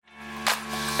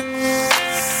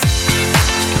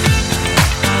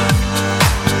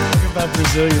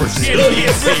resiliency. What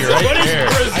is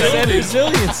resiliency? I said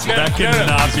resiliency. That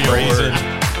cannot be a word.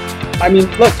 I mean,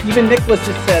 look, even Nicholas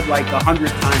has said like 100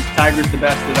 times, Tiger's the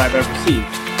best that I've ever seen.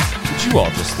 Would you all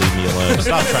just leave me alone?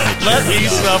 Stop trying to Let cheer me me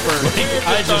up. suffer.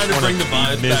 I just to want bring the to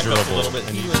vibes be back up a miserable. little bit.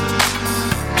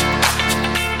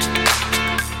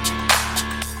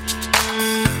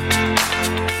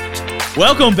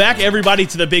 Welcome back, everybody,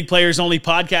 to the Big Players Only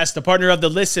podcast, the partner of the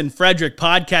Listen Frederick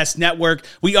Podcast Network.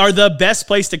 We are the best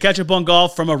place to catch up on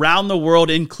golf from around the world,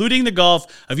 including the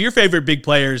golf of your favorite big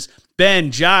players,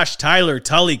 Ben, Josh, Tyler,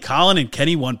 Tully, Colin, and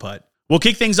Kenny One Putt. We'll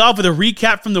kick things off with a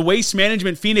recap from the Waste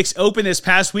Management Phoenix Open this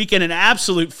past weekend, an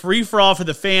absolute free-for-all for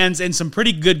the fans, and some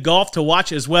pretty good golf to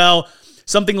watch as well.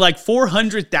 Something like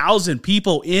 400,000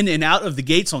 people in and out of the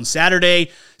gates on Saturday.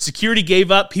 Security gave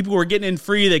up. People were getting in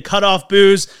free. They cut off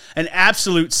booze. An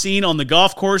absolute scene on the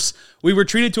golf course. We were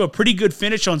treated to a pretty good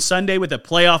finish on Sunday with a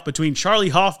playoff between Charlie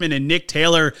Hoffman and Nick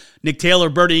Taylor. Nick Taylor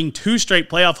birdieing 2 straight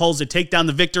playoff holes to take down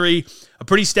the victory. A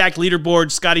pretty stacked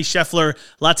leaderboard. Scotty Scheffler,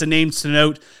 lots of names to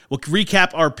note. We'll recap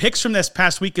our picks from this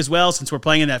past week as well, since we're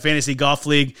playing in that fantasy golf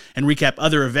league, and recap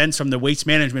other events from the Waste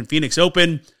Management Phoenix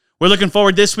Open. We're looking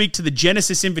forward this week to the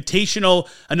Genesis Invitational,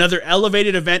 another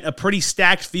elevated event, a pretty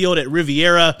stacked field at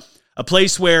Riviera, a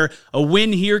place where a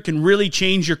win here can really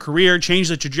change your career, change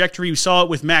the trajectory. We saw it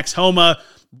with Max Homa,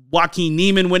 Joaquin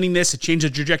Niemann winning this. It changed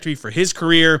the trajectory for his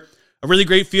career. A really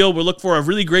great field. We'll look for a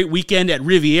really great weekend at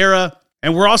Riviera.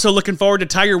 And we're also looking forward to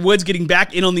Tiger Woods getting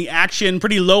back in on the action.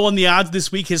 Pretty low on the odds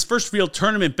this week. His first real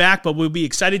tournament back, but we'll be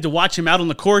excited to watch him out on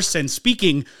the course. And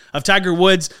speaking of Tiger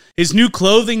Woods, his new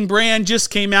clothing brand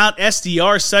just came out,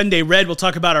 SDR Sunday Red. We'll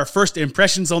talk about our first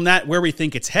impressions on that, where we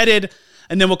think it's headed.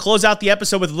 And then we'll close out the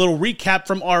episode with a little recap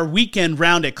from our weekend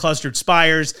round at Clustered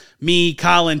Spires. Me,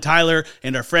 Colin, Tyler,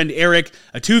 and our friend Eric.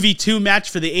 A 2v2 match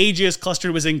for the ages.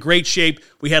 Clustered was in great shape.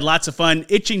 We had lots of fun,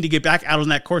 itching to get back out on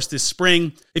that course this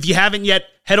spring. If you haven't yet,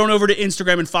 head on over to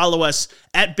Instagram and follow us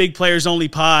at Big Players Only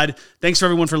Pod. Thanks for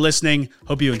everyone for listening.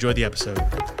 Hope you enjoyed the episode.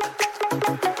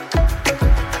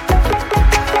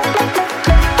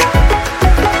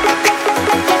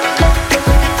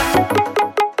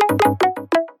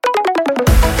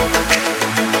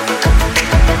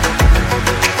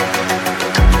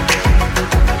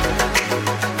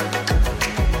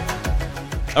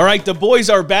 All right, the boys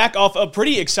are back off a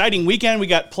pretty exciting weekend. We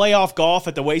got playoff golf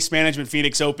at the Waste Management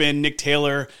Phoenix Open. Nick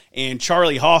Taylor and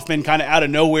Charlie Hoffman kind of out of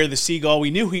nowhere, the Seagull.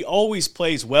 We knew he always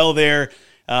plays well there,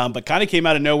 but kind of came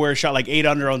out of nowhere, shot like 8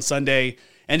 under on Sunday.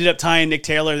 Ended up tying Nick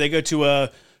Taylor. They go to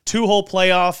a 2-hole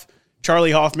playoff.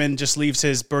 Charlie Hoffman just leaves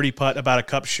his birdie putt about a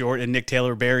cup short, and Nick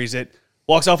Taylor buries it.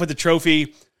 Walks off with the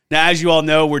trophy. Now, as you all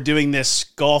know, we're doing this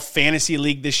golf fantasy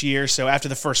league this year, so after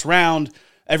the first round,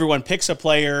 everyone picks a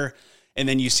player, and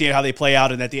then you see how they play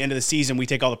out, and at the end of the season, we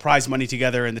take all the prize money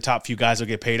together, and the top few guys will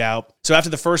get paid out. So after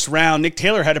the first round, Nick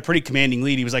Taylor had a pretty commanding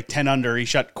lead. He was like 10 under. He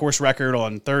shot course record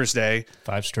on Thursday.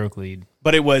 5-stroke lead.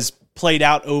 But it was played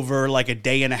out over like a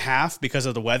day and a half because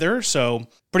of the weather. So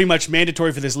pretty much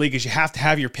mandatory for this league is you have to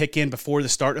have your pick in before the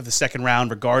start of the second round,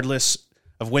 regardless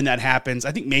of when that happens.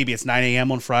 I think maybe it's 9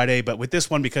 a.m. on Friday, but with this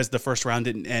one, because the first round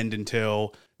didn't end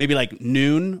until maybe like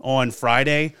noon on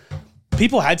Friday,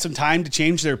 people had some time to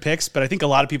change their picks, but I think a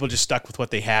lot of people just stuck with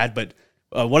what they had. But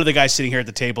one of the guys sitting here at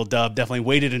the table, Dub, definitely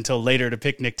waited until later to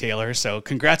pick Nick Taylor. So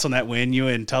congrats on that win, you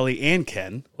and Tully and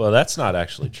Ken. Well, that's not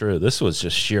actually true. This was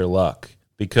just sheer luck,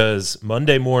 because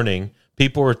Monday morning,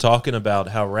 people were talking about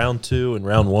how round 2 and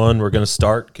round 1 were going to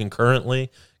start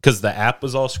concurrently because the app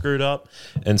was all screwed up.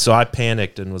 And so I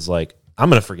panicked and was like, I'm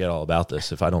going to forget all about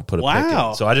this if I don't put a pick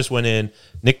in. So I just went in.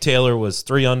 Nick Taylor was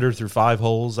 3 under through 5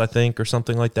 holes, I think, or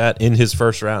something like that in his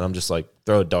first round. I'm just like,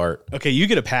 throw a dart. Okay, you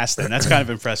get a pass then. That's kind of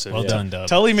impressive. Well done, Dub.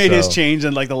 Tully made his change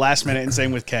in like the last minute, and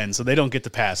same with Ken, so they don't get the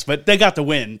pass. But they got the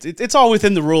win. It's all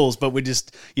within the rules, but we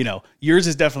just, yours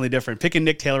is definitely different. Picking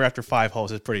Nick Taylor after 5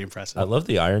 holes is pretty impressive. I love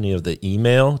the irony of the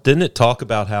email. Didn't it talk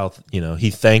about how, he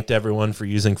thanked everyone for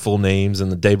using full names,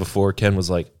 and the day before Ken was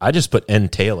like, I just put N.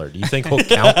 Taylor. Do you think he'll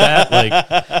count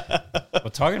that?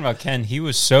 Well, talking about Ken, he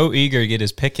was so eager to get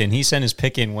his pick in. He sent his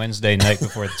pick in Wednesday night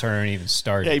before the tournament even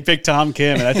started. Yeah, he picked Tom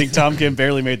Kim, and I think Tom Kim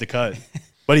barely made the cut.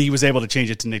 But he was able to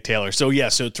change it to Nick Taylor. So,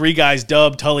 so 3 guys,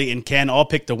 Dub, Tully, and Ken, all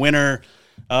picked the winner.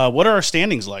 What are our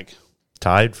standings like?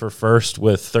 Tied for first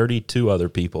with 32 other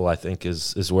people, I think,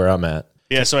 is where I'm at.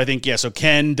 Yeah, so I think, so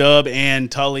Ken, Dub,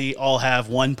 and Tully all have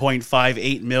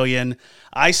 1.58 million.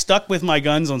 I stuck with my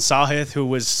guns on Sahith, who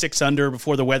was 6 under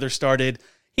before the weather started.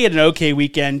 He had an okay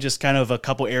weekend, just kind of a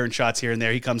couple errant shots here and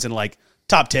there. He comes in like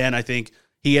top 10, I think.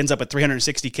 He ends up at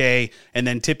 $360K, and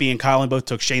then Tippy and Colin both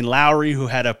took Shane Lowry, who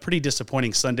had a pretty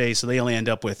disappointing Sunday, so they only end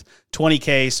up with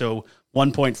 $20K, so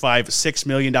 $1.56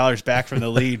 million back from the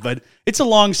lead. But it's a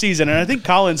long season, and I think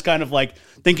Colin's kind of like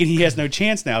thinking he has no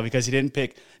chance now because he didn't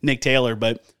pick Nick Taylor.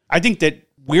 But I think that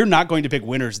we're not going to pick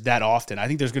winners that often. I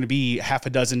think there's going to be half a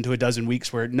dozen to a dozen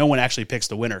weeks where no one actually picks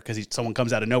the winner because someone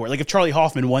comes out of nowhere. Like if Charlie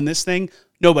Hoffman won this thing,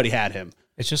 nobody had him.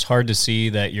 It's just hard to see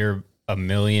that you're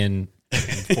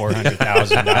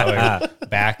 $1,400,000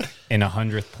 back in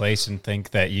 100th place and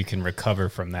think that you can recover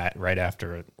from that right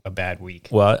after a bad week.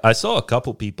 Well, I saw a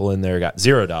couple people in there got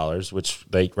 $0, which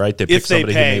they picked If they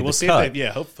somebody pay, who made we'll the see cut, if they,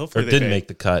 hopefully or they didn't pay. make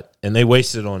the cut, and they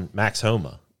wasted on Max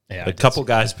Homa. Yeah, A couple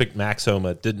guys picked Max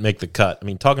Homa, didn't make the cut. I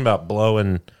mean, talking about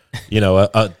blowing,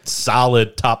 a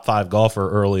solid top 5 golfer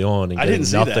early on and I getting didn't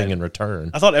see nothing that. in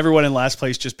return. I thought everyone in last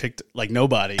place just picked like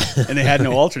nobody, and they had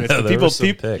no alternates. But There people, were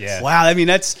some picks. Yeah. wow. I mean,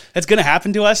 that's going to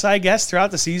happen to us, I guess,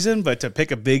 throughout the season. But to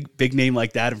pick a big name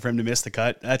like that and for him to miss the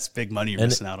cut, that's big money you're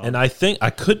missing out on. And I think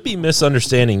I could be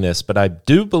misunderstanding this, but I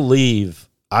do believe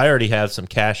I already have some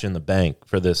cash in the bank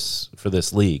for this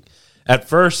league. At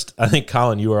first, I think,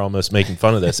 Colin, you were almost making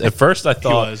fun of this. At first, I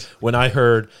thought when I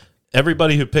heard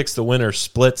everybody who picks the winner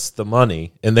splits the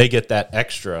money and they get that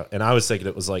extra, and I was thinking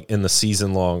it was like in the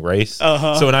season-long race.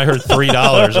 So when I heard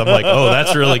 $3, I'm like, oh,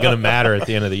 that's really going to matter at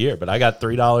the end of the year. But I got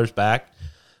 $3 back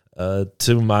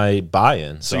to my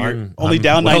buy-in. So you're I'm only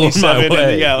down well on my 97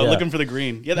 way. and looking for the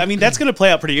green. Yeah, I mean, that's going to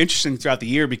play out pretty interesting throughout the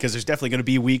year because there's definitely going to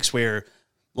be weeks where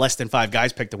less than 5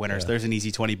 guys pick the winners. There's an easy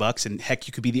 $20, and heck,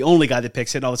 you could be the only guy that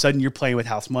picks it, and all of a sudden you're playing with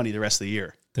house money the rest of the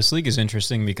year. This league is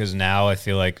interesting because now I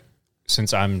feel like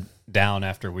since I'm down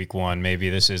after week 1, maybe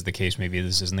this is the case, maybe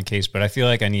this isn't the case, but I feel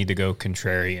like I need to go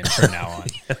contrarian from now on.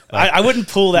 I wouldn't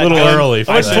pull that Little gun. early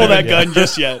for I wouldn't that, pull that yeah. gun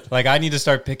just yet. Like I need to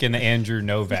start picking the Andrew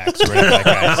Novaks, whatever that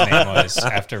guy's name was,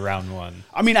 after round 1.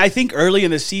 I mean, I think early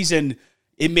in the season,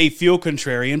 it may feel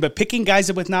contrarian, but picking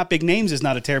guys with not big names is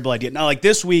not a terrible idea. Now, like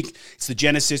this week, it's the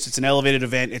Genesis. It's an elevated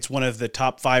event. It's one of the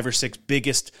top 5 or 6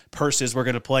 biggest purses we're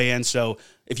going to play in. So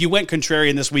if you went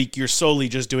contrarian this week, you're solely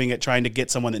just doing it trying to get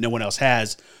someone that no one else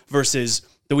has versus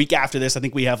the week after this. I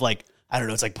think we have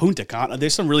it's like Punta Cana.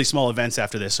 There's some really small events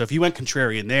after this. So if you went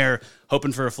contrarian there,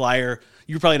 hoping for a flyer,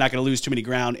 you're probably not going to lose too many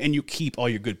ground, and you keep all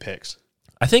your good picks.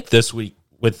 I think this week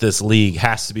with this league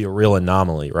has to be a real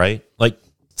anomaly, right? Like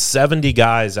 70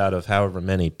 guys out of however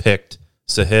many picked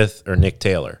Sahith or Nick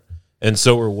Taylor. And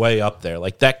so we're way up there.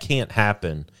 Like that can't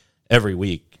happen every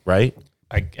week, right?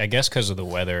 I guess because of the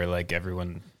weather, like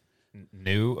everyone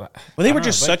knew. Well, they were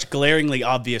just such glaringly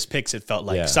obvious picks, it felt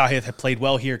like. Yeah. Sahith had played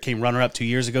well here, came runner-up 2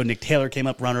 years ago. Nick Taylor came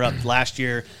up runner-up last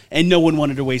year, and no one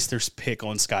wanted to waste their pick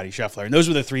on Scotty Scheffler. And those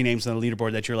were the 3 names on the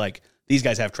leaderboard that you're like, these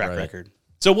guys have track record.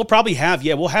 So we'll probably have,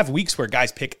 we'll have weeks where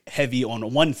guys pick heavy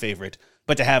on one favorite,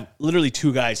 but to have literally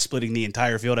 2 guys splitting the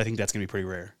entire field, I think that's going to be pretty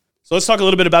rare. So let's talk a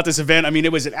little bit about this event. I mean,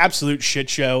 it was an absolute shit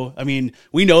show. I mean,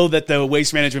 we know that the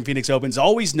Waste Management Phoenix Open is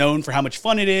always known for how much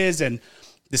fun it is, and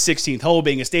the 16th hole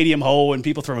being a stadium hole and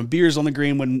people throwing beers on the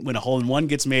green when a hole-in-one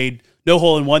gets made. No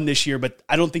hole-in-one this year, but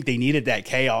I don't think they needed that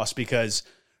chaos because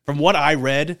from what I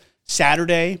read,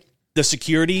 Saturday, the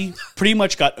security pretty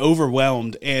much got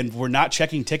overwhelmed and were not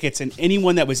checking tickets, and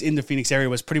anyone that was in the Phoenix area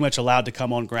was pretty much allowed to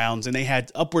come on grounds, and they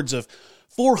had upwards of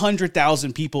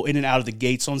 400,000 people in and out of the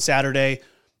gates on Saturday.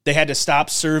 They had to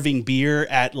stop serving beer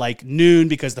at like noon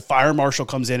because the fire marshal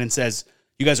comes in and says,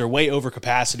 you guys are way over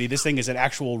capacity. This thing is an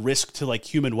actual risk to like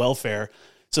human welfare.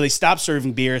 So they stopped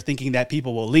serving beer thinking that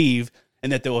people will leave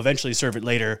and that they'll eventually serve it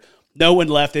later. No one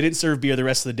left. They didn't serve beer the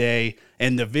rest of the day.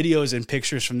 And the videos and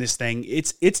pictures from this thing,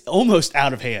 it's almost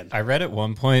out of hand. I read at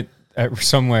one point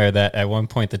somewhere that at one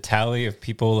point the tally of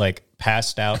people like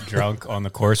passed out drunk on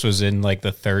the course was in like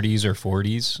the 30s or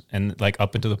 40s and like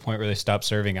up until the point where they stopped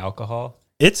serving alcohol.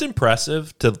 It's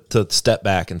impressive to step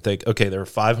back and think, okay, there were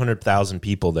 500,000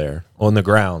 people there on the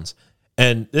grounds.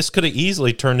 And this could have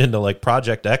easily turned into like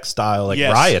Project X style, like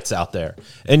riots out there.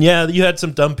 And yeah, you had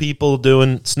some dumb people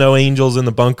doing snow angels in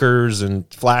the bunkers and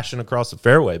flashing across the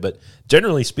fairway. But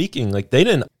generally speaking, like they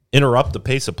didn't interrupt the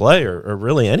pace of play or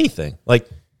really anything. Like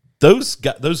those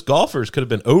golfers could have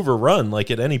been overrun like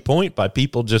at any point by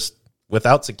people just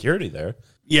without security there.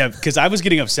 Yeah, because I was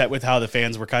getting upset with how the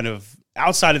fans were kind of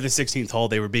outside of the 16th hole.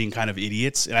 They were being kind of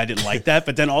idiots, and I didn't like that.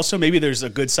 But then also maybe there's a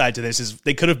good side to this is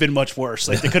they could have been much worse.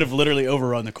 Like they could have literally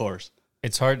overrun the course.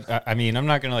 It's hard. I mean, I'm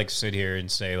not going to like sit here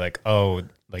and say like, oh,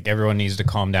 like everyone needs to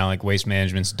calm down. Like Waste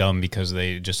Management's dumb because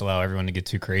they just allow everyone to get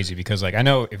too crazy. Because like I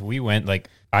know if we went, like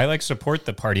I like support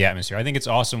the party atmosphere. I think it's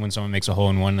awesome when someone makes a hole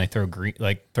in one and they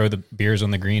throw the beers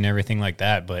on the green and everything like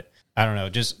that. But I don't know,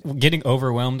 just getting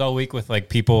overwhelmed all week with like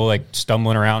people like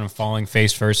stumbling around and falling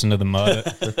face first into the mud.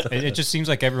 It just seems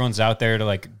like everyone's out there to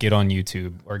like get on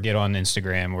YouTube or get on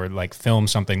Instagram or like film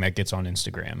something that gets on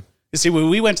Instagram. See, when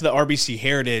we went to the RBC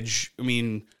Heritage, I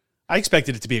mean, I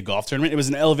expected it to be a golf tournament. It was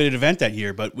an elevated event that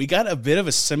year, but we got a bit of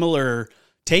a similar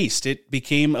taste. It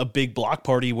became a big block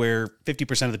party where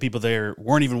 50% of the people there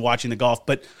weren't even watching the golf.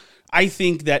 But I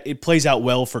think that it plays out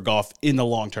well for golf in the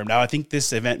long term. Now, I think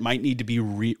this event might need to be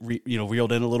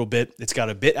reeled in a little bit. It's got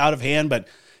a bit out of hand, but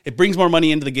it brings more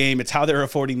money into the game. It's how they're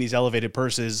affording these elevated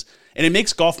purses, and it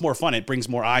makes golf more fun. It brings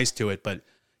more eyes to it. But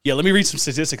yeah, let me read some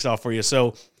statistics off for you.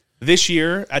 So this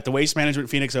year at the Waste Management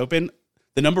Phoenix Open,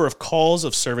 the number of calls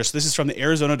of service, this is from the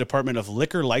Arizona Department of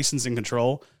Liquor License and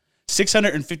Control,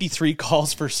 653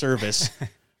 calls for service,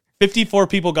 54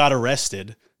 people got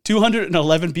arrested,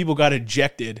 211 people got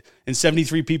ejected, and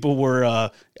 73 people were,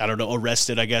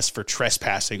 arrested, I guess, for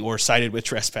trespassing or cited with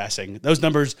trespassing. Those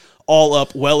numbers all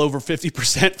up well over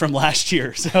 50% from last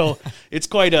year. So it's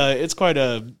quite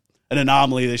an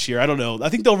anomaly this year. I don't know. I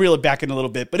think they'll reel it back in a little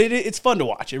bit, but it's fun to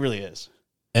watch. It really is.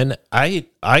 And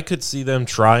I could see them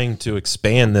trying to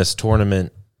expand this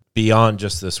tournament beyond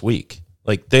just this week.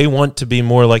 Like, they want to be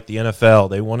more like the NFL.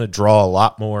 They want to draw a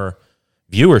lot more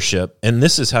viewership, and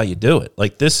this is how you do it.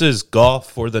 Like, this is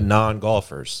golf for the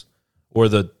non-golfers or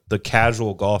the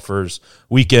casual golfers,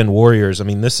 weekend warriors. I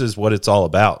mean, this is what it's all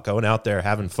about, going out there,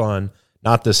 having fun,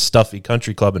 not this stuffy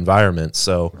country club environment.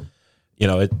 So,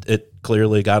 it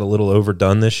clearly got a little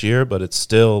overdone this year, but it's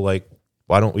still like,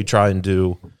 why don't we try and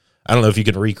do, I don't know if you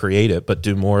can recreate it, but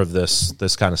do more of this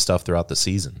kind of stuff throughout the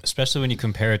season. Especially when you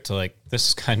compare it to, like, this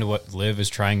is kind of what Liv is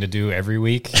trying to do every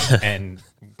week, and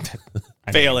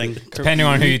failing. Depending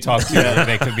on who you talk to,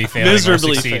 they could be failing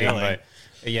Miserably or succeeding. failing.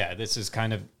 But yeah, this is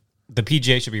kind of, the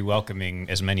PGA should be welcoming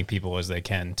as many people as they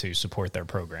can to support their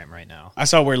program right now. I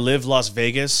saw where Live Las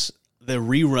Vegas, the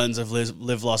reruns of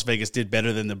Live Las Vegas did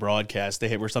better than the broadcast.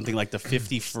 They were something like the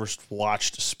 51st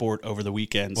watched sport over the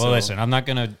weekend. Well, listen, I'm not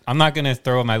gonna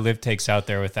throw my Live takes out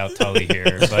there without Tully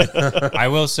here, but I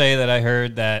will say that I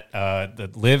heard that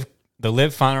the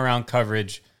Live final round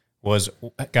coverage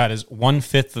got as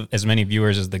 1/5 as many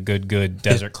viewers as the Good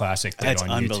Desert Classic did That's on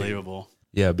YouTube. unbelievable.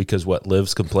 Yeah, because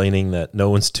Liv's complaining that no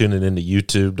one's tuning into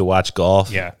YouTube to watch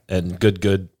golf. Yeah. And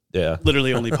good. Yeah.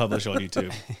 Literally only published on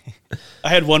YouTube. I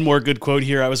had one more good quote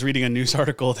here. I was reading a news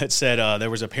article that said there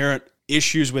was apparent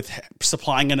issues with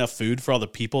supplying enough food for all the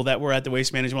people that were at the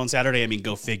Waste Management on Saturday. I mean,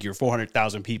 go figure,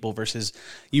 400,000 people versus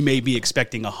you may be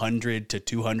expecting 100 to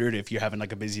 200 if you're having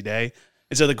like a busy day.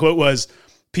 And so the quote was,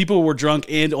 people were drunk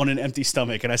and on an empty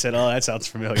stomach. And I said, oh, that sounds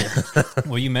familiar.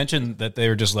 Well, you mentioned that they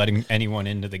were just letting anyone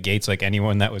into the gates, like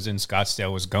anyone that was in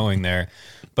Scottsdale was going there.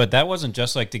 But that wasn't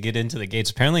just like to get into the gates.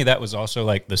 Apparently that was also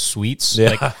like the suites. Yeah.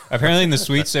 Like apparently in the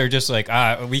suites, they're just like,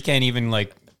 we can't even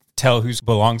like tell who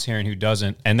belongs here and who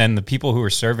doesn't. And then the people who were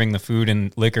serving the food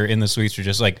and liquor in the suites were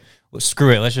just like, well,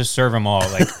 screw it, let's just serve them all.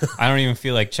 Like, I don't even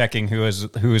feel like checking who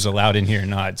is allowed in here or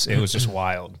not. It was just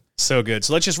wild. So good.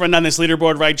 So let's just run down this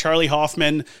leaderboard, right? Charlie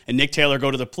Hoffman and Nick Taylor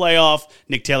go to the playoff.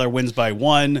 Nick Taylor wins by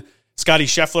 1. Scotty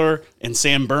Scheffler and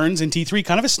Sam Burns in T3.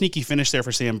 Kind of a sneaky finish there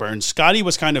for Sam Burns. Scotty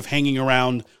was kind of hanging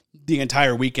around the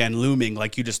entire weekend, looming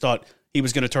like you just thought he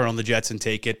was going to turn on the Jets and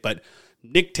take it. But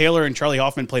Nick Taylor and Charlie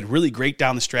Hoffman played really great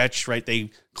down the stretch, right?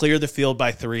 They cleared the field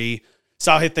by 3.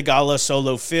 Sahith Theegala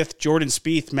solo 5th. Jordan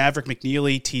Spieth, Maverick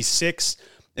McNeely, T6.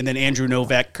 And then Andrew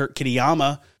Novak, Kurt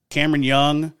Kitayama, Cameron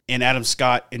Young, and Adam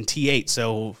Scott in T8.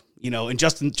 So, and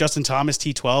Justin Thomas,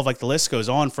 T12, like the list goes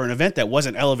on for an event that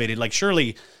wasn't elevated. Like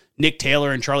surely Nick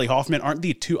Taylor and Charlie Hoffman aren't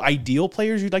the two ideal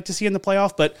players you'd like to see in the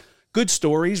playoff, but good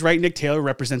stories, right? Nick Taylor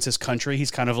represents his country. He's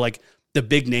kind of like the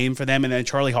big name for them. And then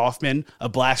Charlie Hoffman, a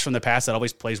blast from the past that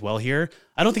always plays well here.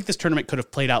 I don't think this tournament could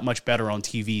have played out much better on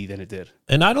TV than it did.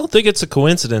 And I don't think it's a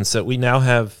coincidence that we now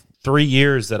have 3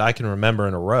 years that I can remember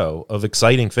in a row of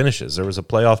exciting finishes. There was a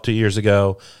playoff 2 years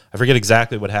ago. I forget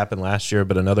exactly what happened last year,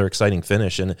 but another exciting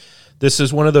finish. And this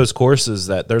is one of those courses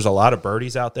that there's a lot of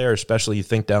birdies out there, especially you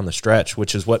think down the stretch,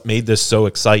 which is what made this so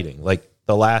exciting. Like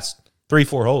the last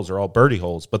 3-4 holes are all birdie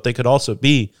holes, but they could also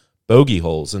be bogey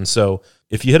holes. And so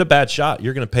if you hit a bad shot,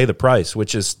 you're going to pay the price,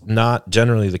 which is not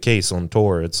generally the case on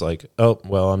tour. It's like, oh,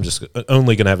 well, I'm just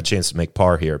only going to have a chance to make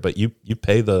par here. But you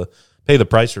pay the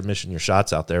price for missing your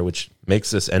shots out there, which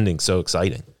makes this ending so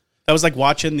exciting. That was like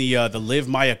watching the Liv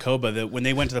Mayakoba, when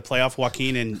they went to the playoff,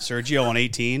 Joaquin and Sergio on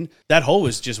 18. That hole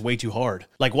was just way too hard.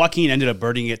 Like Joaquin ended up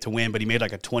birdieing it to win, but he made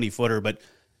like a 20-footer. But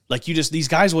like these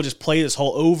guys will just play this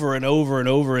hole over and over and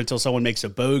over until someone makes a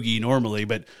bogey normally.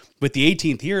 But with the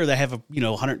 18th here, they have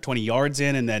 120 yards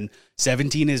in, and then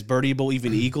 17 is birdieable,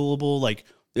 even eagleable. Like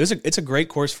It's a great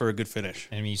course for a good finish.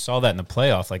 I mean, you saw that in the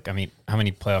playoff. Like, I mean, how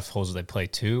many playoff holes did they play?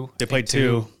 2? They played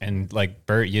 2. And, like,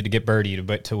 you had to get birdie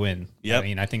to win. Yep. I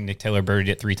mean, I think Nick Taylor birdied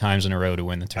it 3 times in a row to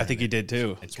win the tournament. I think he did,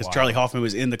 too, It's because wild. Charlie Hoffman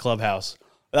was in the clubhouse.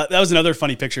 That was another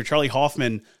funny picture. Charlie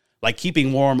Hoffman, like,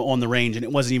 keeping warm on the range, and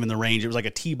it wasn't even the range. It was like a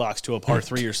tee box to a par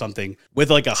 3 or something with,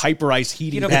 like, a hyper-ice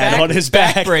heating pad on his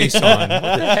back. Brace on. What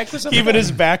the heck was that? Keeping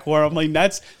his back warm. I mean,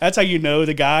 that's how you know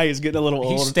the guy is getting a little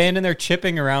old. He's standing there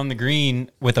chipping around the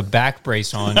green with a back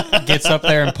brace on, gets up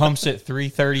there and pumps it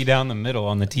 330 down the middle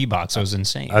on the tee box. It was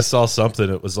insane. I saw something.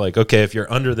 It was like, okay, if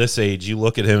you're under this age, you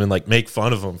look at him and like make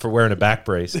fun of him for wearing a back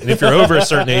brace. And if you're over a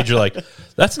certain age, you're like,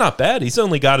 that's not bad. He's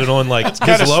only got it on like his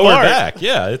kinda lower smart. back.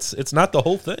 Yeah, it's not the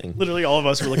whole thing. Literally all of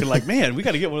us were looking like, man, we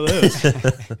got to get one of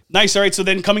those. Nice. All right. So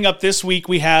then coming up this week,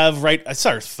 we have, it's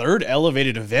our 3rd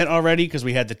elevated event already because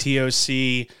we had the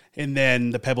TOC and then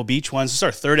the Pebble Beach ones. This is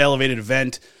our 3rd elevated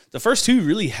event. The first 2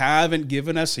 really haven't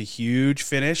given us a huge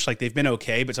finish. Like, they've been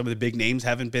okay, but some of the big names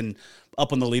haven't been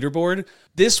up on the leaderboard.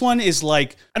 This one is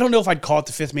like, I don't know if I'd call it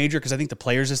the 5th major because I think the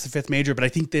Players is the 5th major, but I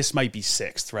think this might be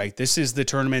 6th, right? This is the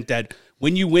tournament that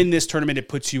when you win this tournament, it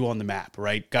puts you on the map,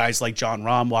 right? Guys like John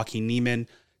Rahm, Joaquin Niemann,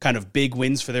 kind of big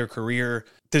wins for their career.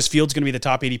 This field's going to be the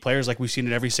top 80 players like we've seen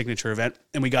at every signature event.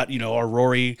 And we got, our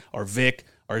Rory, our Vic,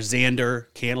 our Xander,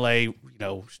 Cantlay,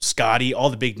 Scotty, all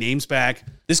the big names back.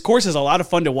 This course is a lot of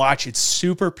fun to watch. It's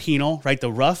super penal, right?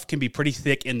 The rough can be pretty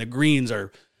thick and the greens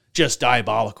are just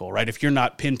diabolical, right? If you're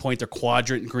not pinpoint, they're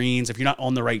quadrant greens. If you're not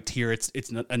on the right tier, it's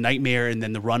a nightmare. And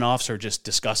then the runoffs are just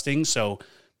disgusting. So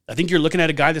I think you're looking at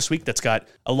a guy this week that's got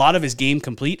a lot of his game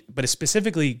complete, but it's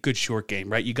specifically good short game,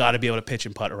 right? You got to be able to pitch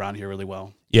and putt around here really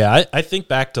well. Yeah, I think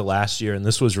back to last year, and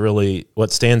this was really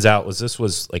what stands out was this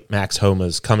was like Max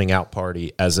Homa's coming out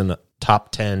party as a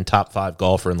top 10, top 5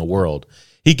 golfer in the world.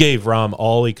 He gave Rahm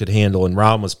all he could handle, and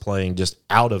Rahm was playing just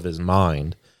out of his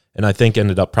mind. And I think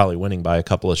ended up probably winning by a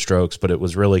couple of strokes, but it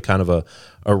was really kind of a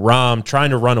Rahm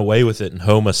trying to run away with it and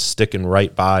Homa sticking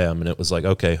right by him. And it was like,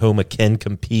 okay, Homa can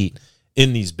compete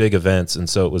in these big events. And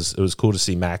so it was cool to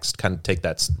see Max kind of take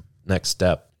that next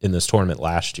step in this tournament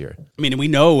last year. I mean, we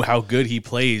know how good he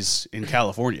plays in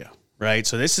California, right?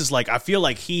 So this is like, I feel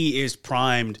like he is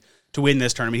primed to win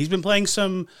this tournament. He's been playing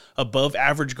some above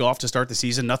average golf to start the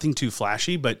season, nothing too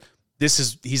flashy, but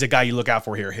he's a guy you look out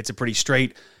for here. Hits it pretty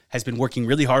straight, has been working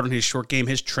really hard on his short game.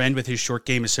 His trend with his short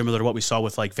game is similar to what we saw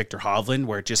with like Victor Hovland,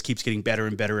 where it just keeps getting better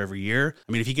and better every year.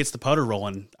 I mean, if he gets the putter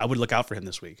rolling, I would look out for him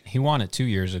this week. He won it 2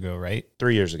 years ago, right?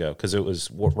 3 years ago, because it was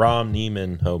Rahm,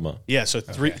 Neiman, Homa. Yeah, so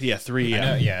three. Okay. Yeah, 3. I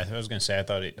know, Yeah. I was going to say, I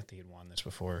thought he had won this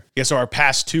before. Yeah, so our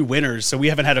past 2 winners. So we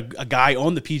haven't had a guy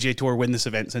on the PGA Tour win this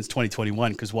event since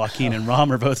 2021 because Joaquin and Rahm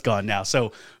are both gone now.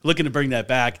 So looking to bring that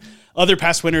back. Other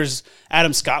past winners,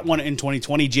 Adam Scott won it in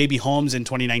 2020, JB Holmes in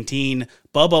 2019,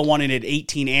 Bubba won it at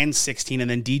 18 and 16, and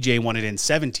then DJ won it in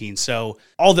 17. So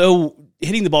although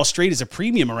hitting the ball straight is a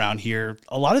premium around here,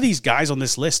 a lot of these guys on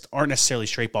this list aren't necessarily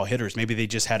straight ball hitters. Maybe they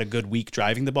just had a good week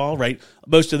driving the ball, right?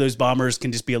 Most of those bombers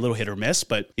can just be a little hit or miss,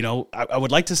 but I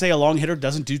would like to say a long hitter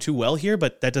doesn't do too well here,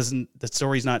 but the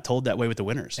story's not told that way with the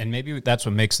winners. And maybe that's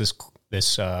what makes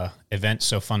this event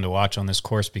so fun to watch on this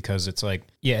course, because it's like,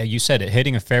 yeah, you said it,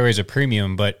 hitting a fairway is a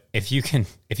premium, but if you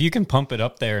can pump it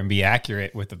up there and be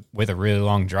accurate with a really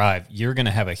long drive, you're going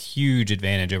to have a huge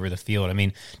advantage over the field. I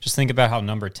mean, just think about how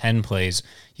number 10 plays.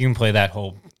 You can play that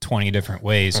whole 20 different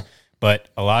ways, but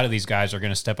a lot of these guys are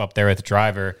going to step up there with the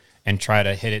driver and try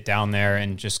to hit it down there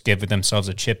and just give themselves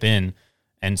a chip in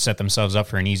and set themselves up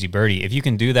for an easy birdie. If you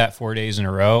can do that 4 days in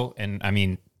a row, and I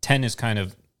mean, 10 is kind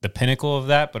of the pinnacle of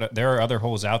that, but there are other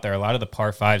holes out there, a lot of the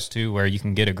par 5s too, where you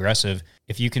can get aggressive.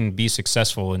 If you can be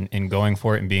successful in going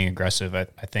for it and being aggressive, I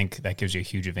think that gives you a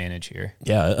huge advantage here.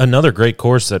 Yeah, another great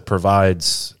course that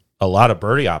provides a lot of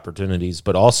birdie opportunities,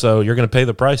 but also you're going to pay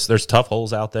the price. There's tough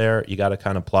holes out there. You got to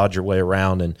kind of plod your way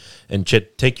around and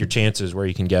take your chances where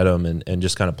you can get them and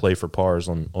just kind of play for pars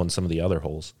on some of the other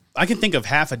holes. I can think of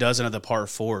half a dozen of the par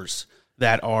 4s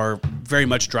that are very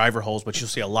much driver holes, but you'll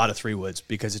see a lot of 3-woods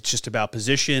because it's just about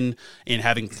position and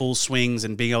having full swings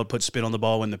and being able to put spin on the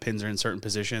ball when the pins are in certain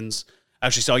positions. I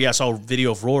saw a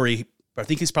video of Rory. I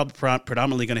think he's probably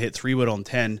predominantly going to hit 3-wood on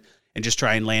 10 and just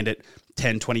try and land it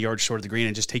 10, 20 yards short of the green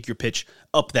and just take your pitch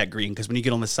up that green, because when you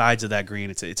get on the sides of that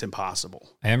green, it's impossible.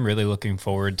 I am really looking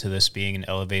forward to this being an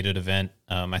elevated event.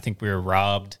 I think we were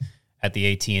robbed at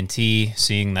the AT&T,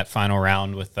 seeing that final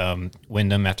round with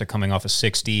Wyndham after coming off a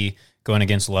 60, going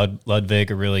against Ludwig,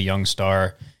 a really young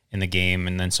star in the game,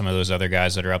 and then some of those other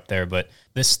guys that are up there. But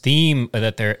this theme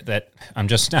that I'm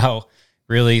just now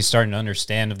really starting to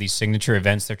understand of these signature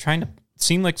events, they're trying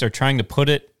to put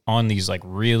it on these like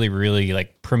really, really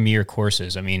like premier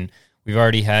courses. I mean, We've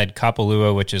already had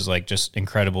Kapalua, which is like just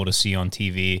incredible to see on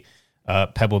TV.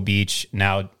 Pebble Beach,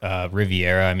 now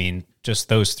Riviera. I mean, just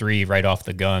those three right off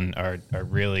the gun are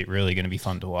really, really going to be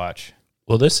fun to watch.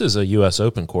 Well, this is a U.S.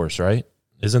 Open course, right?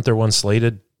 Isn't there one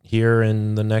slated here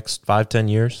in the next 5-10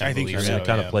 years? I think so, it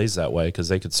kind of plays that way because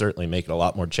they could certainly make it a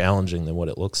lot more challenging than what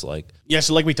it looks like. Yeah,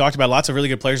 so like we talked about, lots of really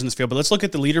good players in this field. But let's look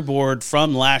at the leaderboard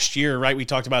from last year, right? We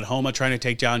talked about Homa trying to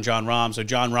take down John Rahm. So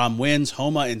John Rahm wins,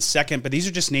 Homa in second. But these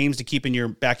are just names to keep in your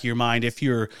back of your mind if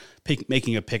you're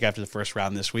making a pick after the first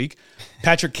round this week.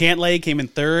 Patrick Cantlay came in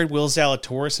third, Will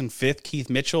Zalatoris in fifth, Keith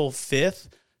Mitchell fifth,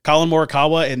 Colin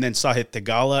Morikawa, and then Sahith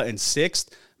Theegala in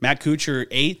sixth. Matt Kuchar,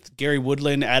 eighth, Gary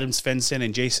Woodland, Adam Svensson,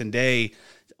 and Jason Day,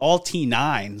 all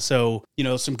T9. So,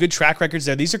 some good track records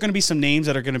there. These are going to be some names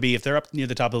that are going to be, if they're up near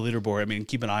the top of the leaderboard, I mean,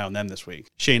 keep an eye on them this week.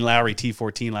 Shane Lowry,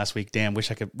 T14 last week. Damn,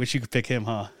 wish you could pick him,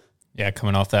 huh? Yeah,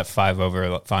 coming off that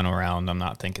 5-over final round, I'm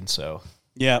not thinking so.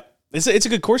 Yeah, it's a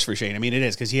good course for Shane. I mean, it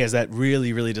is because he has that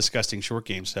really, really disgusting short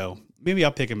game. So maybe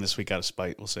I'll pick him this week out of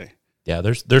spite. We'll see. Yeah,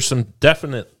 there's some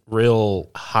definite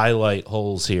real highlight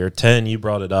holes here. 10, you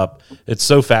brought it up. It's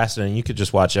so fascinating. You could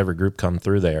just watch every group come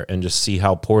through there and just see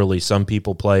how poorly some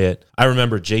people play it. I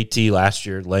remember JT last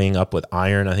year laying up with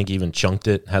iron. I think he even chunked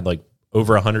it, had like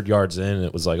over 100 yards in, and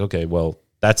it was like, okay, well,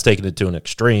 that's taking it to an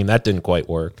extreme. That didn't quite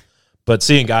work. But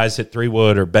seeing guys hit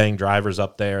 3-wood or bang drivers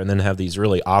up there and then have these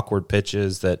really awkward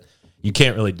pitches that you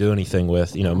can't really do anything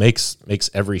with, makes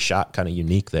every shot kind of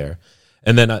unique there.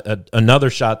 And then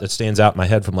another shot that stands out in my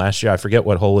head from last year, I forget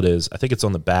what hole it is. I think it's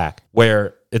on the back,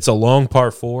 where it's a long par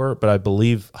 4, but I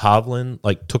believe Hovland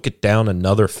took it down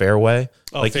another fairway.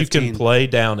 15. You can play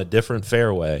down a different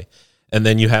fairway, and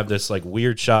then you have this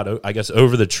weird shot, I guess,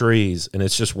 over the trees, and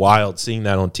it's just wild seeing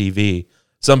that on TV.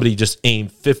 Somebody just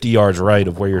aimed 50 yards right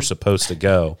of where you're supposed to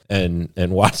go and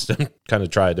watch them kind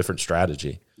of try a different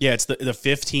strategy. Yeah, it's the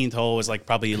 15th hole is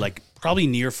probably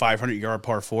near 500-yard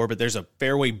par 4, but there's a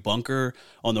fairway bunker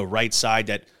on the right side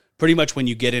that pretty much when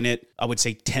you get in it, I would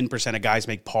say 10% of guys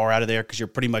make par out of there because you're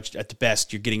pretty much at the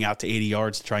best, you're getting out to 80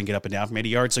 yards to try and get up and down from 80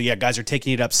 yards. So yeah, guys are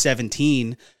taking it up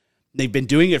 17. They've been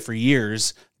doing it for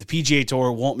years. The PGA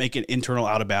Tour won't make an internal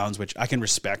out of bounds, which I can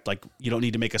respect. You don't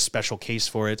need to make a special case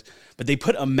for it. But they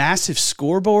put a massive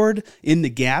scoreboard in the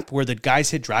gap where the guys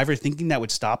hit driver thinking that would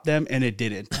stop them, and it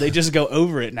didn't. They just go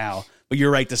over it now. But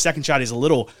you're right. The second shot is a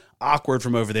little awkward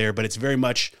from over there, but it's very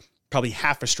much probably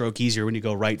half a stroke easier when you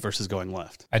go right versus going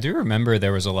left. I do remember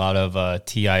there was a lot of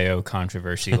TIO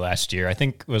controversy last year. I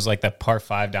think it was that par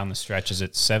 5 down the stretch. Is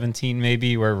it 17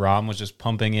 maybe where Rahm was just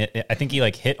pumping it? I think he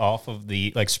hit off of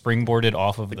the springboarded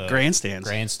off of the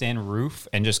grandstand roof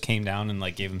and just came down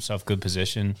and gave himself good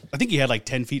position. I think he had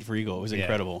 10 feet for eagle. It was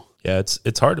incredible. Yeah,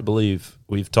 it's hard to believe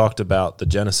we've talked about the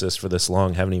Genesis for this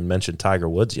long, haven't even mentioned Tiger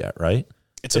Woods yet, right?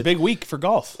 It's a big week for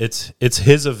golf. It's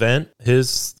his event,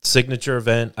 his signature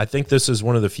event. I think this is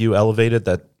one of the few elevated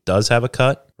that does have a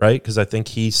cut, right? Because I think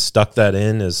he stuck that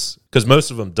in because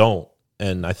most of them don't.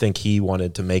 And I think he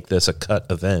wanted to make this a cut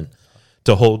event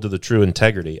to hold to the true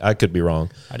integrity. I could be wrong.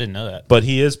 I didn't know that. But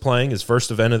he is playing his first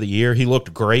event of the year. He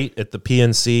looked great at the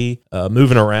PNC,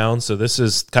 moving around. So this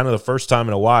is kind of the first time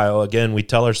in a while. Again, we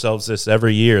tell ourselves this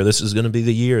every year. This is going to be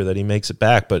the year that he makes it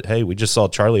back. But, hey, we just saw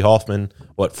Charlie Hoffman,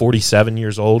 47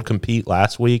 years old, compete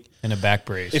last week. In a back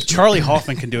brace. If Charlie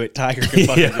Hoffman can do it, Tiger can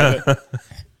fucking do it.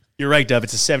 You're right, Dub.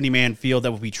 It's a 70-man field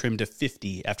that will be trimmed to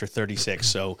 50 after 36.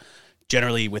 So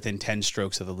generally within 10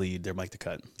 strokes of the lead, they're the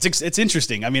cut. It's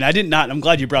interesting. I mean, I'm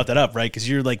glad you brought that up, right? Because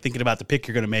you're thinking about the pick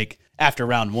you're going to make after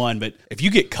round 1. But if you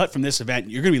get cut from this event,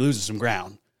 you're going to be losing some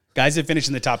ground. Guys that finish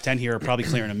in the top 10 here are probably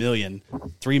clearing $1 million,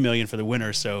 $3 million for the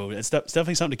winner. So it's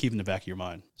definitely something to keep in the back of your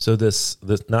mind. So this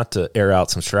not to air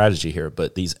out some strategy here,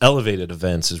 but these elevated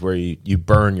events is where you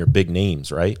burn your big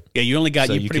names, right? Yeah, you only got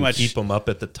so you you pretty can much keep them up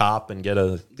at the top and get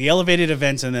the elevated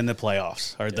events, and then the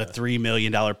playoffs are the $3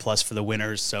 million plus for the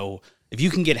winners. So if you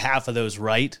can get half of those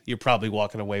right, you're probably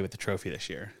walking away with the trophy this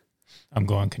year. I'm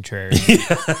going contrary.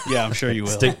 Yeah, I'm sure you will.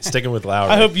 Sticking with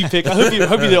Lowry. I hope you're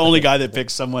the only guy that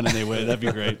picks someone and they win. That'd be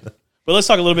great. But let's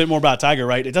talk a little bit more about Tiger,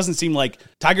 right? It doesn't seem like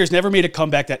Tiger's never made a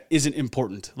comeback that isn't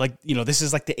important. This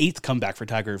is the 8th comeback for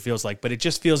Tiger, it feels like, but it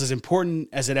just feels as important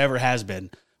as it ever has been.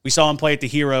 We saw him play at the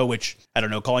Hero, which, I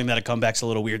don't know, calling that a comeback's a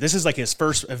little weird. This is his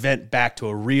first event back to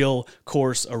a real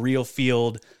course, a real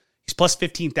field. He's plus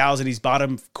 15,000. He's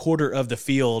bottom quarter of the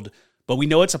field. But we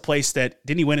know it's a place that,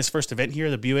 didn't he win his first event here,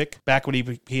 the Buick, back when he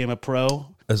became a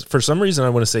pro? For some reason, I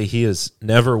want to say he has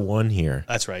never won here.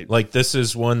 That's right. This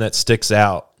is one that sticks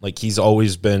out. He's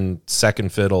always been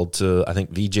second fiddle to, I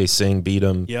think, Vijay Singh beat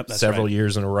him several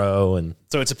years in a row. And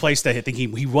so it's a place that I think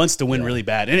he wants to win really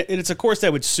bad. And it's a course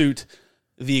that would suit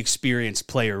the experienced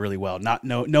player really well, not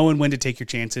knowing when to take your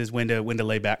chances, when to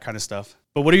lay back kind of stuff.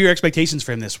 But what are your expectations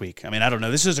for him this week? I mean, I don't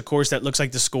know. This is a course that looks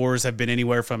like the scores have been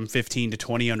anywhere from 15 to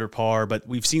 20 under par, but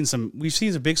we've seen some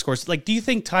big scores. Like, do you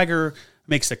think Tiger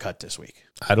makes the cut this week?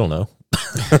 I don't know.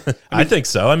 I think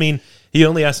so. I mean, he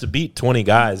only has to beat 20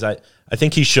 guys. I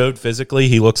think he showed physically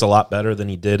he looks a lot better than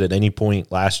he did at any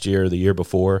point last year or the year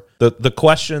before. The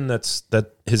question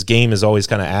that his game is always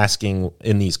kind of asking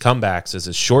in these comebacks is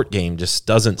his short game just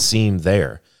doesn't seem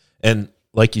there. And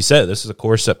like you said, this is a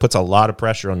course that puts a lot of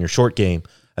pressure on your short game.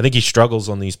 I think he struggles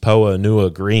on these Poa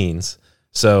Nua greens.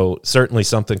 So certainly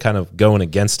something kind of going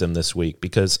against him this week,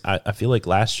 because I feel like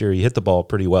last year he hit the ball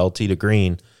pretty well, tee to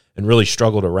green, and really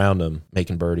struggled around him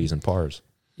making birdies and pars.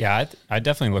 Yeah, I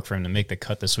definitely look for him to make the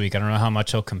cut this week. I don't know how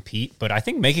much he'll compete, but I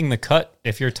think making the cut,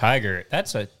 if you're Tiger,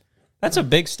 that's a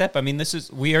big step. I mean,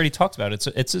 we already talked about it.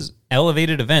 It's an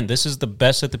elevated event. This is the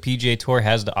best that the PGA Tour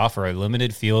has to offer, a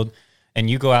limited field. And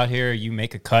you go out here, you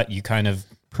make a cut, you kind of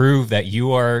prove that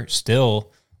you are still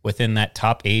within that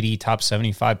top 80, top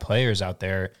 75 players out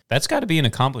there. That's got to be an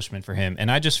accomplishment for him.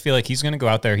 And I just feel like he's going to go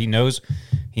out there. He knows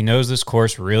this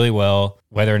course really well.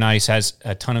 Whether or not he has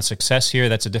a ton of success here,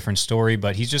 that's a different story,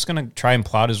 but he's just going to try and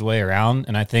plot his way around.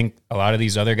 And I think a lot of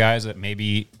these other guys that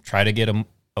maybe try to get him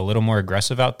a little more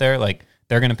aggressive out there, like,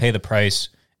 they're going to pay the price,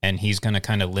 and he's going to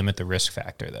kind of limit the risk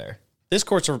factor there. This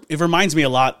course, it reminds me a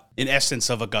lot, in essence,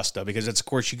 of Augusta, because it's a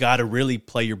course you got to really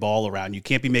play your ball around. You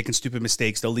can't be making stupid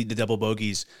mistakes. They'll lead to double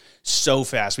bogeys so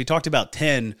fast. We talked about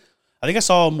 10. I think I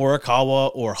saw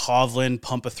Morikawa or Hovland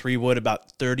pump a 3-wood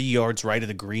about 30 yards right of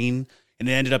the green, and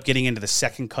it ended up getting into the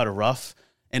second cut of rough.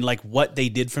 And, like, what they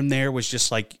did from there was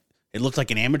just, like, it looked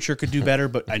like an amateur could do better,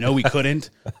 but I know we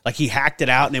couldn't. Like, he hacked it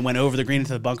out, and it went over the green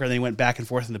into the bunker, and then he went back and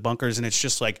forth in the bunkers, and it's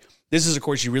just like, this is a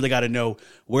course you really got to know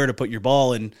where to put your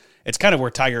ball, and it's kind of where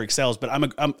Tiger excels. But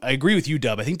I agree with you,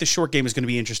 Dub. I think the short game is going to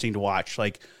be interesting to watch.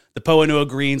 Like, the Poa Nua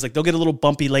greens, like, they'll get a little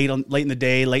bumpy late in the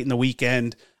day, late in the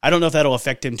weekend. I don't know if that'll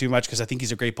affect him too much, because I think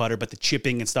he's a great putter, but the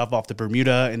chipping and stuff off the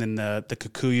Bermuda and then the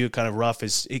Kikuyu kind of rough,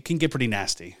 it can get pretty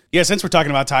nasty. Yeah, since we're talking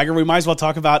about Tiger, we might as well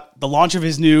talk about the launch of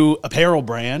his new apparel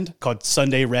brand called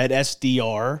Sunday Red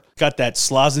SDR. Got that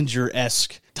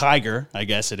Slazenger-esque tiger, I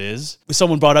guess it is.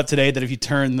 Someone brought up today that if you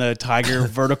turn the tiger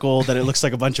vertical, that it looks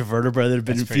like a bunch of vertebrae that have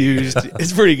been infused.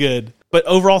 It's pretty good. But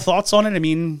overall thoughts on it? I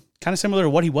mean, kind of similar to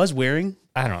what he was wearing.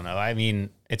 I don't know. I mean,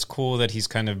 it's cool that he's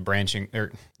kind of branching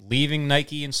or leaving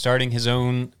Nike and starting his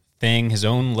own thing, his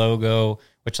own logo,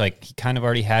 which, like, he kind of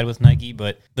already had with Nike.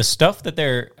 But the stuff that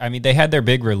they had their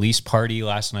big release party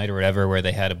last night or whatever, where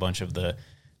they had a bunch of the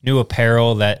new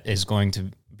apparel that is going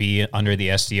to be under the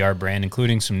SDR brand,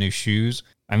 including some new shoes.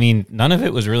 I mean, none of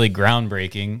it was really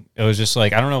groundbreaking. It was just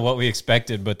like, I don't know what we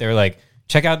expected, but they're like,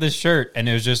 check out this shirt. And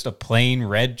it was just a plain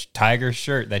red Tiger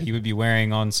shirt that he would be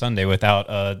wearing on Sunday without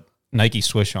a Nike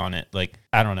swoosh on it. Like,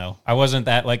 I don't know. I wasn't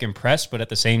that, like, impressed, but at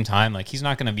the same time, like, he's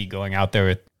not going to be going out there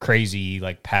with crazy,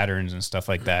 like, patterns and stuff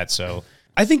like that. So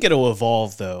I think it'll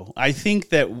evolve, though. I think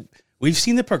that we've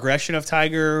seen the progression of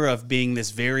Tiger of being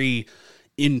this very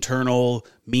internal,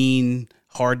 mean,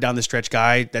 hard down the stretch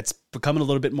guy that's becoming a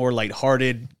little bit more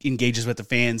lighthearted, engages with the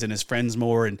fans and his friends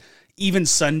more. And even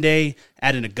Sunday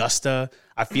at an Augusta,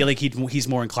 I feel like he's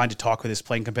more inclined to talk with his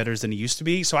playing competitors than he used to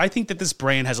be. So I think that this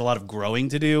brand has a lot of growing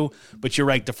to do. But you're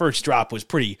right, the first drop was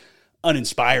pretty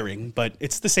uninspiring, but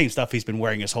it's the same stuff he's been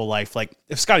wearing his whole life. Like,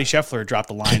 if Scotty Scheffler dropped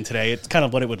a line today, it's kind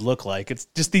of what it would look like. It's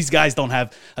just these guys don't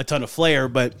have a ton of flair,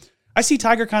 but I see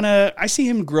Tiger I see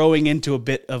him growing into a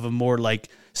bit of a more, like,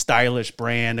 stylish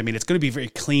brand. I mean, it's going to be very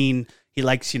clean. He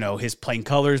likes, his plain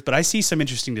colors, but I see some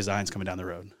interesting designs coming down the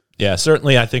road. Yeah,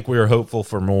 certainly I think we were hopeful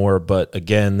for more, but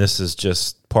again, this is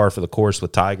just par for the course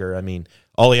with Tiger. I mean,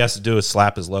 all he has to do is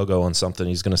slap his logo on something.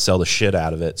 He's going to sell the shit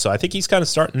out of it. So I think he's kind of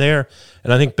starting there.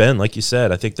 And I think, Ben, like you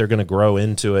said, I think they're going to grow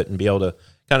into it and be able to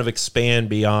kind of expand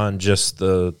beyond just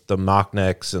the mock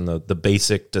necks and the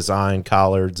basic design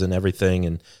collards and everything,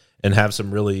 and have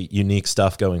some really unique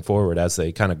stuff going forward as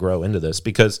they kind of grow into this.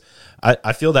 Because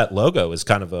I feel that logo is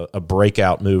kind of a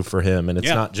breakout move for him, and it's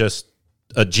not just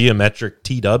a geometric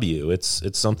TW. It's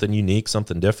something unique,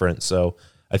 something different. So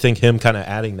I think him kind of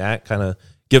adding that kind of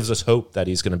gives us hope that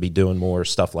he's going to be doing more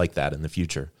stuff like that in the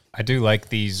future. I do like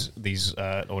these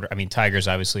older. I mean, Tiger's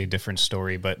obviously a different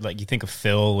story, but, like, you think of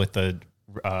Phil with the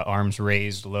arms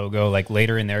raised logo, like,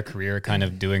 later in their career, kind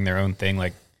of doing their own thing,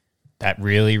 like, that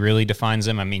really, really defines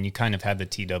them. I mean, you kind of had the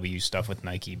TW stuff with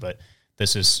Nike, but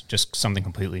this is just something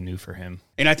completely new for him.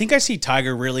 And I think I see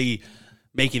Tiger really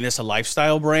making this a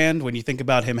lifestyle brand. When you think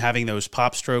about him having those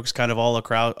pop strokes kind of all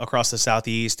across the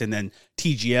Southeast, and then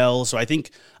TGL. So I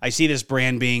think I see this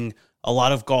brand being a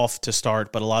lot of golf to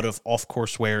start, but a lot of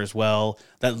off-course wear as well.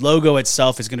 That logo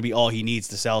itself is going to be all he needs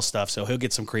to sell stuff, so he'll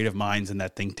get some creative minds in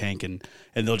that think tank, and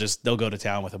they'll go to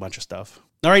town with a bunch of stuff.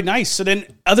 All right, nice. So then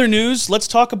other news, let's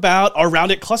talk about our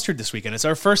Round It Clustered this weekend. It's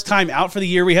our first time out for the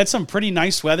year. We had some pretty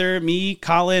nice weather. Me,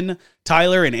 Colin,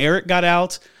 Tyler, and Eric got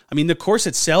out. I mean, the course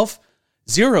itself,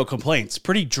 zero complaints.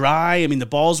 Pretty dry. I mean, the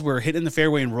balls were hitting the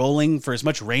fairway and rolling for as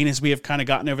much rain as we have kind of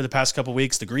gotten over the past couple of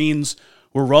weeks. The greens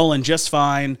were rolling just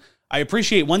fine. I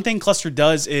appreciate one thing Clustered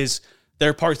does is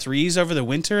their par threes over the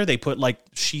winter. They put like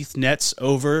sheath nets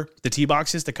over the tee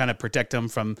boxes to kind of protect them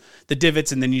from the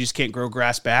divots, and then you just can't grow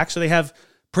grass back. So they have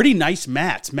pretty nice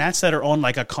mats that are on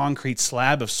like a concrete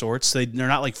slab of sorts. They're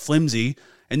not like flimsy,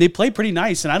 and they play pretty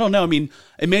nice. And I don't know. I mean,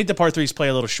 it made the par threes play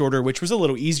a little shorter, which was a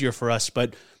little easier for us,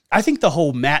 but I think the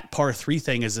whole mat par three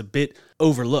thing is a bit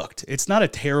overlooked. It's not a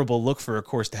terrible look for a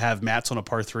course to have mats on a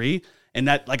par three. And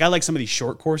that, like, I like some of these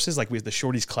short courses, like we have the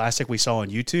Shorties Classic we saw on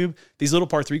YouTube. These little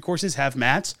par three courses have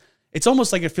mats. It's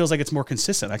almost like it feels like it's more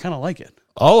consistent. I kind of like it.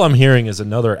 All I'm hearing is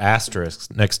another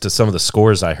asterisk next to some of the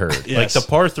scores I heard. Yes. Like the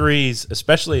par threes,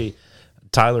 especially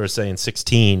Tyler is saying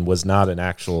 16 was not an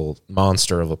actual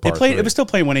monster of a par three. It was still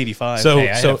playing 185. So, Hey,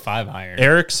 I had a 5-iron.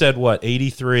 Eric said,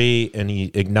 83, and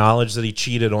he acknowledged that he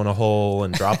cheated on a hole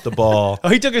and dropped the ball. Oh,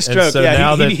 he took a And stroke. so Yeah,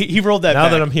 now he rolled that Now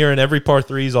back. that I'm hearing every par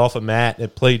three's off a mat,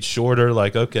 it played shorter,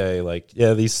 like, okay, like,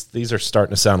 yeah, these are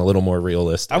starting to sound a little more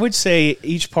realistic. I would say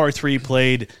each par three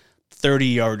played 30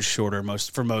 yards shorter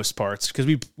for most parts, because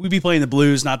we'd be playing the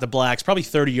blues, not the blacks, probably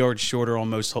 30 yards shorter on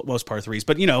most par threes.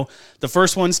 But, you know, the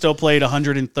first one still played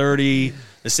 130.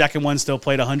 The second one still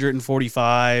played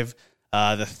 145.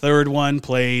 The third one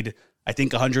played, I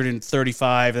think,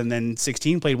 135. And then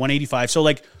 16 played 185. So,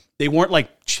 like, they weren't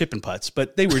like chip and putts,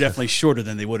 but they were definitely shorter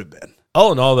than they would have been.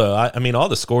 All in all, though, I mean, all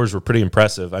the scores were pretty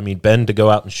impressive. I mean, Ben to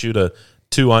go out and shoot a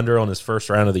 2-under on his first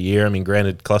round of the year. I mean,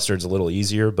 granted, Clustered's a little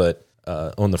easier, but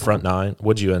on the front nine,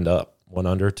 what'd you end up? 1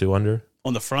 under, 2 under?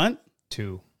 On the front?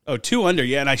 2. Oh, 2 under,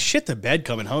 yeah. And I shit the bed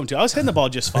coming home, too. I was hitting the ball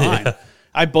just fine. Yeah.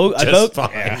 I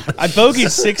bogeyed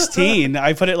 16.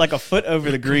 I put it like a foot over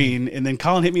the green, and then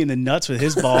Colin hit me in the nuts with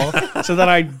his ball. So then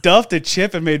I duffed a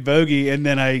chip and made bogey, and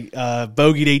then I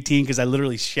bogeyed 18 because I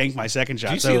literally shanked my second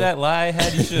shot. Did you see that lie I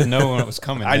had? You should have known when it was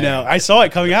coming. I know. I saw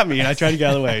it coming at me, and I tried to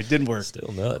get out of the way. It didn't work.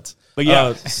 Still nuts. But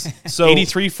yeah, so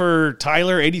 83 for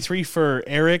Tyler, 83 for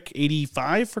Eric,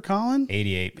 85 for Colin.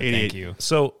 88. Thank you.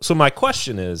 So my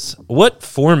question is, what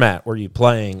format were you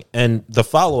playing? And the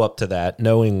follow-up to that,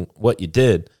 knowing what you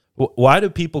did, why do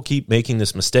people keep making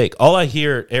this mistake? All I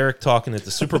hear Eric talking at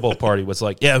the Super Bowl party was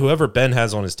like, yeah, whoever Ben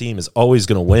has on his team is always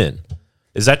going to win.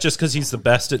 Is that just because he's the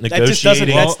best at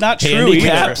negotiating? That's not true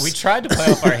either. We tried to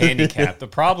play off our handicap. The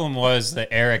problem was that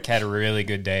Eric had a really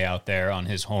good day out there on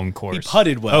his home course. He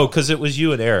putted well. Oh, because it was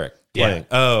you and Eric playing.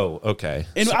 Yeah. Oh, okay.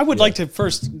 And I would like to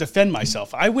first defend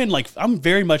myself. I'm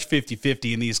very much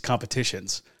 50-50 in these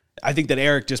competitions. I think that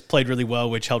Eric just played really well,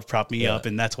 which helped prop me up,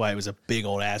 and that's why it was a big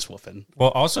old ass whooping. Well,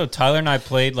 also, Tyler and I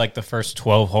played like the first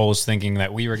 12 holes thinking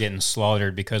that we were getting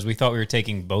slaughtered because we thought we were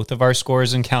taking both of our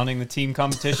scores and counting the team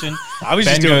competition. I was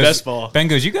just doing best ball. Ben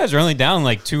goes, you guys are only down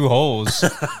like 2 holes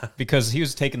because he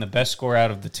was taking the best score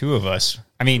out of the two of us.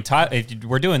 I mean, if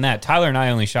we're doing that, Tyler and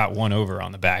I only shot 1 over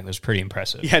on the back. It was pretty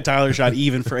impressive. Yeah, Tyler shot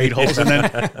even for 8 holes, and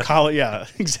then Colin, yeah,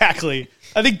 exactly.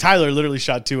 I think Tyler literally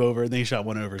shot 2 over, and then he shot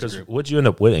 1 over his group. What'd you end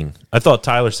up winning? I thought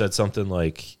Tyler said something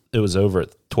like it was over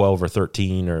at 12 or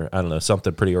 13 or, I don't know,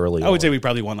 something pretty early. I would say we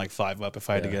probably won like 5 up if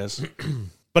I had to guess.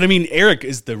 But, I mean, Eric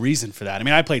is the reason for that. I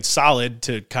mean, I played solid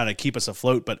to kind of keep us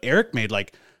afloat, but Eric made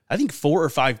like, I think 4 or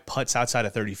 5 putts outside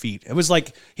of 30 feet. It was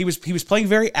like he was playing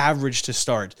very average to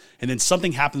start, and then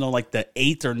something happened on like the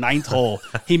 8th or 9th hole.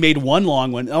 He made 1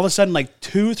 long one. All of a sudden, like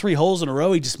 2, 3 holes in a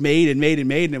row, he just made, and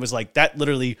it was like that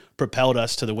literally propelled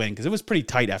us to the win because it was pretty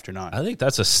tight after 9. I think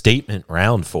that's a statement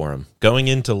round for him. Going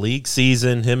into league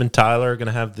season, him and Tyler are going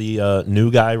to have the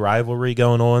new guy rivalry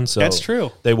going on. So that's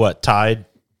true. They tied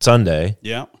Sunday.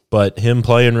 Yeah, but him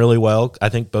playing really well, I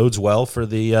think bodes well for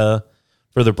the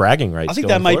bragging rights. I think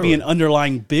that might be an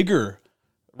underlying bigger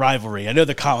rivalry. I know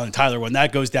the Colin and Tyler one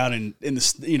that goes down in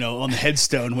the on the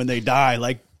headstone when they die.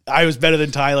 Like I was better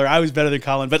than Tyler, I was better than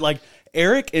Colin, but like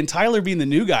Eric and Tyler being the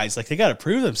new guys, like they got to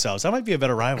prove themselves. That might be a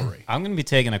better rivalry. I'm going to be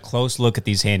taking a close look at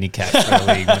these handicaps for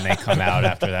the league when they come out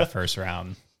after that first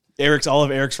round. All of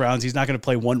Eric's rounds. He's not going to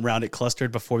play 1 round at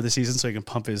Clustered before the season, so he can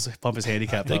pump his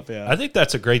handicap up. Yeah, I think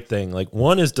that's a great thing. Like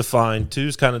 1 is defined, 2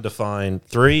 is kind of defined,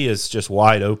 3 is just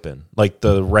wide open. Like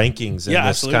the rankings in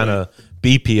this kind of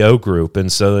BPO group,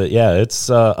 and so it's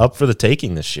up for the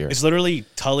taking this year. It's literally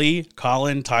Tully,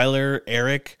 Colin, Tyler,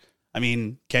 Eric, I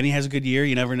mean, Kenny has a good year.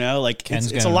 You never know. Like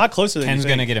Ken's it's a lot closer than Ken's you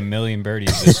going to think. get 1 million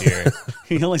birdies this year.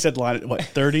 He only said line at what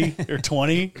 30 or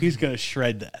 20. He's going to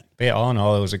shred that. But yeah, all in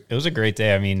all, it was a great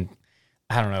day. I mean,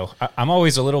 I don't know. I'm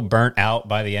always a little burnt out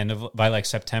by like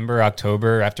September,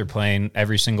 October after playing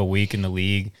every single week in the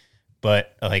league.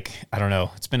 But like, I don't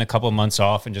know. It's been a couple of months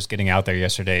off, and just getting out there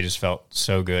yesterday just felt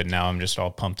so good. Now I'm just all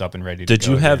pumped up and ready to go. Did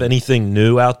you have again. anything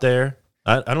new out there?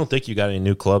 I don't think you got any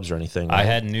new clubs or anything. Right? I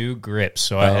had new grips,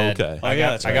 so I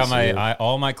got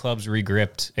all my clubs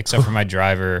re-gripped except for my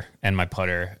driver and my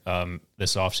putter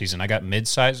this offseason. I got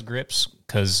mid-sized grips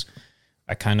because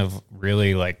I kind of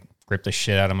really like grip the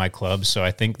shit out of my clubs. So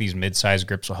I think these mid-sized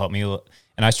grips will help me.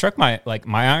 And I struck my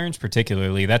irons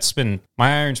particularly. My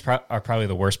irons are probably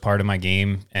the worst part of my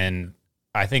game. And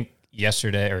I think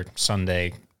yesterday or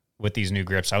Sunday with these new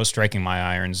grips, I was striking my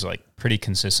irons like pretty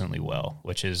consistently well,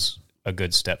 which is a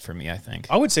good step for me, I think.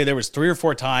 I would say there was 3 or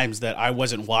 4 times that I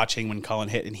wasn't watching when Colin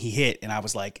hit, and he hit, and I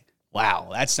was like, wow,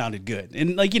 that sounded good.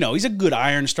 And like, he's a good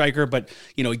iron striker, but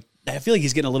I feel like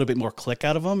he's getting a little bit more click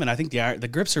out of him, and I think the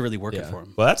grips are really working for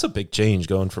him. Well, that's a big change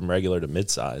going from regular to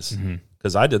mid-size,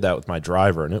 because I did that with my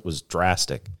driver, and it was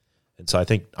drastic. And so I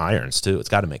think irons, too, it's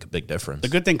got to make a big difference. The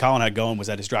good thing Colin had going was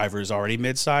that his driver is already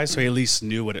mid-size, so he at least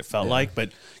knew what it felt like.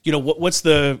 But, what's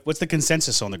the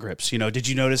consensus on the grips? Did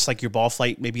you notice like your ball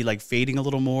flight maybe like fading a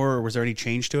little more, or was there any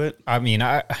change to it? I mean,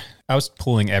 I was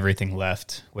pulling everything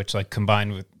left, which like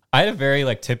combined with, I had a very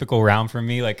like typical round for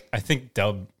me. Like I think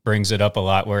Dub brings it up a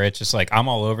lot where it's just like I'm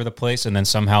all over the place and then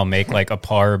somehow make like a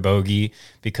par or bogey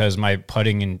because my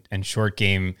putting and short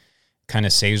game kind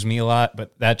of saves me a lot.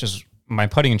 But my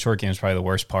putting and short game is probably the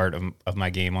worst part of my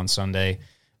game on Sunday.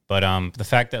 But the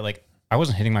fact that like I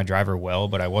wasn't hitting my driver well,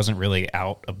 but I wasn't really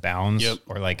out of bounds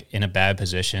or like in a bad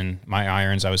position. My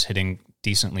irons, I was hitting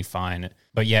decently fine.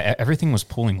 But yeah, everything was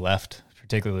pulling left,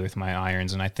 particularly with my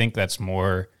irons. And I think that's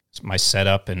more my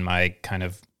setup and my kind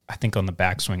of, I think on the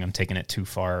backswing, I'm taking it too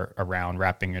far around,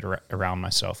 wrapping it around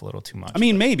myself a little too much. I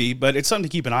mean, maybe, but it's something to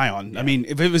keep an eye on. Yeah. I mean,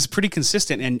 if it was pretty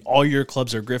consistent and all your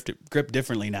clubs are gripped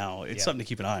differently now, it's something to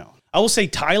keep an eye on. I will say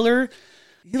Tyler,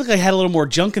 he looked like he had a little more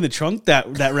junk in the trunk that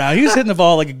round. He was hitting the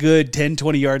ball like a good 10,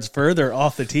 20 yards further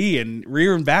off the tee and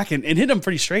rear and back and hit them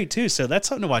pretty straight too. So that's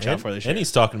something to watch out for this year. And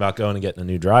he's talking about going and getting a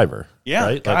new driver. Yeah.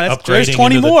 Right? God, like there's upgrading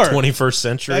 20 into more. The 21st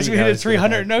century. He's going to hit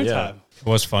 300 in no time. It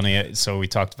was funny. So we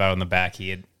talked about on the back, he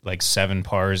had like 7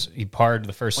 pars. He parred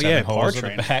the first 7 holes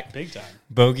in the back. Big time.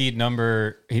 Bogeyed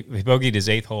he bogeyed his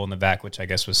 8th hole in the back, which I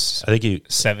guess was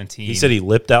 17. He said he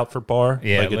lipped out for par.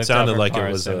 Yeah, like it sounded like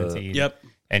it was 17. Yep.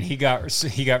 And he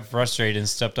got frustrated and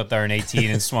stepped up there in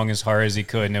 18 and swung as hard as he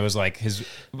could. And it was like his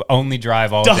only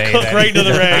drive all day. Right into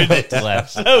the range.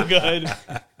 Left. So good.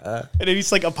 And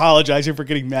he's like apologizing for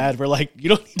getting mad. We're like, you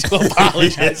don't need to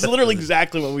apologize. It's literally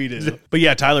exactly what we do. But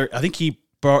yeah, Tyler, I think he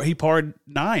parred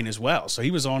 9 as well. So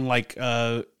he was on like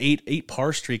 8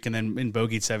 par streak and then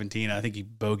bogeyed 17. I think he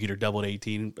bogeyed or doubled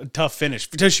 18. A tough finish.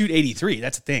 To shoot 83,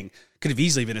 that's the thing. Could have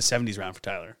easily been a 70s round for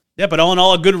Tyler. Yeah, but all in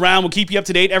all, a good round. We'll keep you up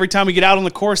to date every time we get out on the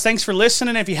course. Thanks for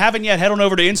listening. If you haven't yet, head on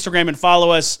over to Instagram and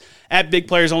follow us at Big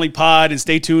Players Only Pod and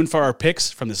stay tuned for our picks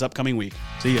from this upcoming week.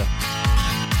 See ya.